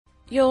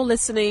You're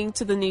listening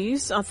to the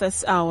news at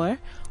this hour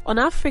on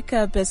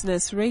Africa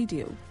Business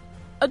Radio.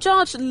 A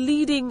judge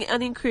leading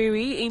an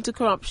inquiry into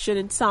corruption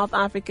in South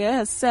Africa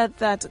has said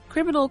that a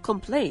criminal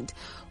complaint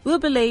will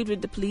be laid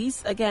with the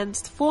police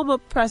against former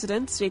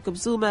President Jacob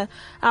Zuma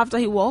after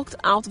he walked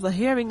out of the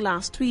hearing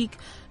last week.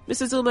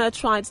 Mr. Zuma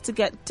tried to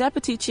get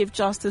Deputy Chief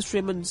Justice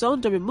Raymond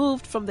Zondo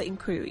removed from the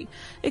inquiry,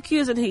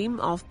 accusing him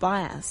of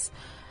bias.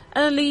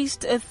 And at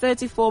least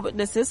 34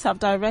 witnesses have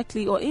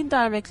directly or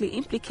indirectly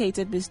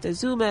implicated Mr.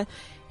 Zuma.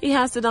 He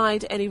has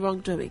denied any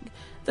wrongdoing.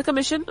 The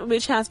Commission,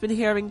 which has been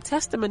hearing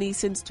testimony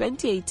since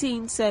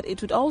 2018, said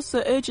it would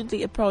also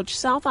urgently approach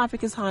South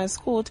Africa's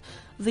highest court,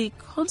 the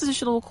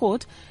Constitutional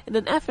Court, in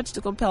an effort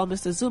to compel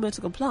Mr. Zuma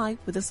to comply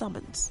with the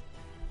summons.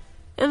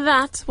 And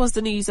that was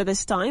the news at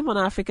this time on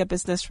Africa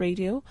Business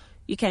Radio.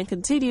 You can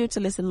continue to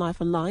listen live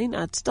online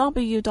at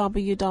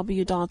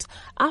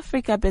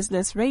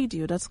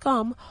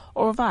www.africabusinessradio.com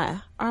or via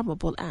our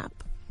mobile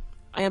app.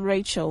 I am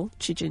Rachel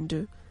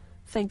Chijindu.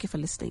 Thank you for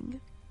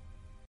listening.